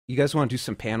You guys want to do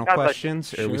some panel Yeah, but-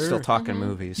 questions, or are we still Sure. talking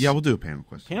movies? Yeah, we'll do a panel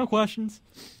question. Panel questions.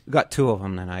 We got 2 of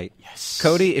them tonight. Yes.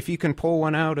 Cody, if you can pull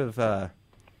one out of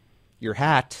your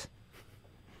hat.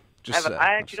 Just,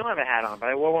 I actually don't have a hat on, but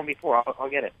I wore one before. I'll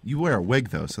get it. You wear a wig,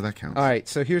 though, so that counts. All right,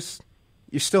 so you're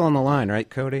still on the line, right,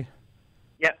 Cody?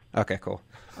 Yep. Okay, cool.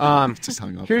 Just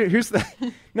hung up. Here's the.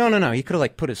 No. He could have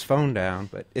like put his phone down,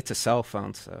 but it's a cell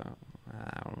phone, so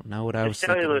I don't know what I was The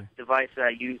cellular thinking. device that I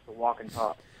use to walk and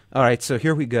talk. All right, so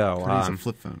here we go. Cody's a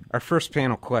flip phone. Our first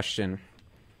panel question: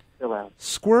 Still out.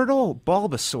 Squirtle,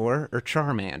 Bulbasaur, or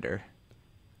Charmander?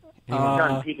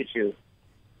 Not Pikachu.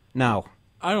 No,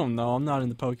 I don't know. I'm not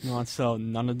into Pokemon, so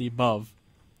none of the above.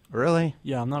 really?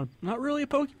 Yeah, I'm not really a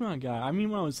Pokemon guy. I mean,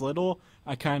 when I was little,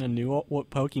 I kind of knew what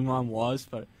Pokemon was,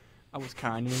 but I was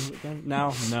kind of into them.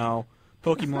 Now, no.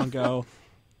 Pokemon Go,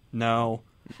 no.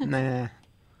 Nah.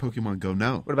 Pokemon Go,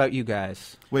 no. What about you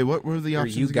guys? Wait, what were the Or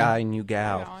options you again? guy and you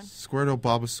gal? Squirtle,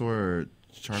 Bulbasaur, or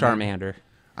Charmander? Charmander.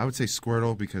 I would say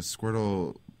Squirtle because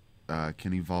Squirtle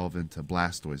can evolve into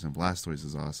Blastoise, and Blastoise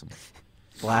is awesome.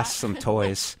 Blast some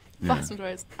toys. Blast some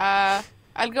toys.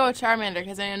 I'd go with Charmander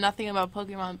because I know nothing about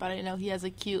Pokemon, but I know he has a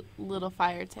cute little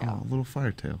fire tail. Oh, little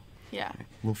fire tail. Yeah.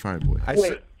 Little fire boy.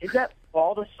 Wait, is that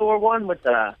Bulbasaur one with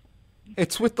the...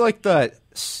 It's with like the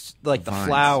Vines.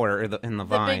 flower in the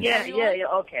vine. Yeah.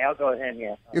 Okay, I'll go with him.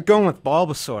 Yeah. You're going with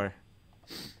Bulbasaur.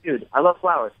 Dude, I love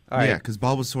flowers. All right. Yeah, because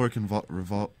Bulbasaur can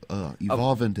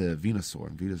evolve into Venusaur,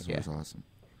 and Venusaur is awesome.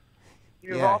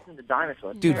 You evolved into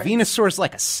dinosaurs. Dude, Venusaur's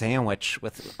like a sandwich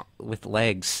with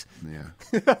legs. Yeah.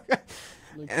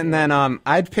 And then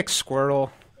I'd pick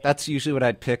Squirtle. That's usually what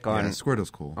I'd pick on. Yeah,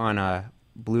 Squirtle's cool. On a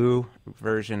blue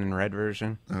version and red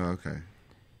version. Oh, okay.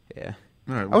 Yeah.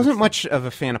 All right, I wasn't much of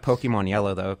a fan of Pokemon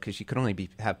Yellow though, because you could only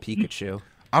have Pikachu.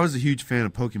 I was a huge fan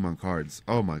of Pokemon cards.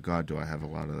 Oh my god, do I have a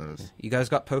lot of those. You guys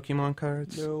got Pokemon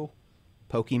cards? No.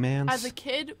 Pokemans? As a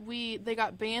kid, they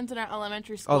got bans in our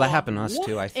elementary school. Oh, that happened to us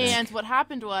too, I think. And what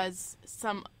happened was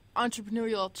some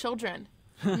entrepreneurial children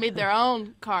made their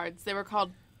own cards. They were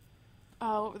called,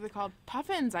 what were they called?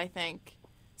 Puffins, I think.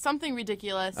 Something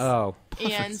ridiculous. Oh.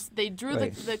 And they drew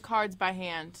the cards by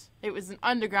hand. It was an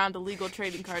underground illegal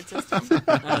trading card system.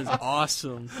 That is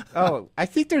awesome. Oh, I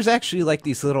think there's actually like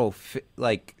these little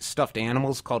like stuffed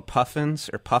animals called puffins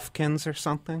or puffkins or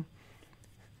something.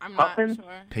 I'm Puffins? not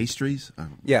sure. Pastries?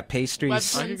 Yeah, pastries.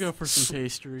 Webkins. I could go for some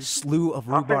pastries. Slew of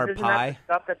Muffins, rhubarb isn't pie. that the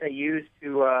stuff that they use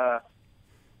to,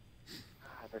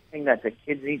 the thing that the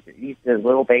kids eat the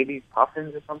little babies,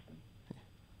 puffins or something?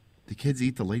 The kids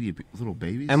eat the little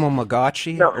babies?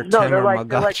 Emomagachi No, or they're like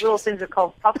Temomagachi? little things that are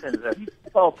called puffins. They're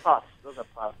called puffs. Those are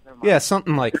puffs. Never mind. Yeah,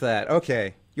 something like that.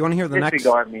 Okay. You want to hear the next?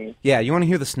 Disregard me. Yeah, you want to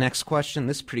hear this next question?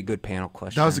 This is a pretty good panel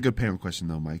question. That was a good panel question,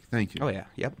 though, Mike. Thank you. Oh, yeah.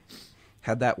 Yep.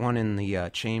 Had that one in the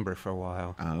chamber for a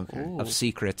while. Oh, okay. Of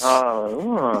secrets.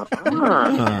 Oh.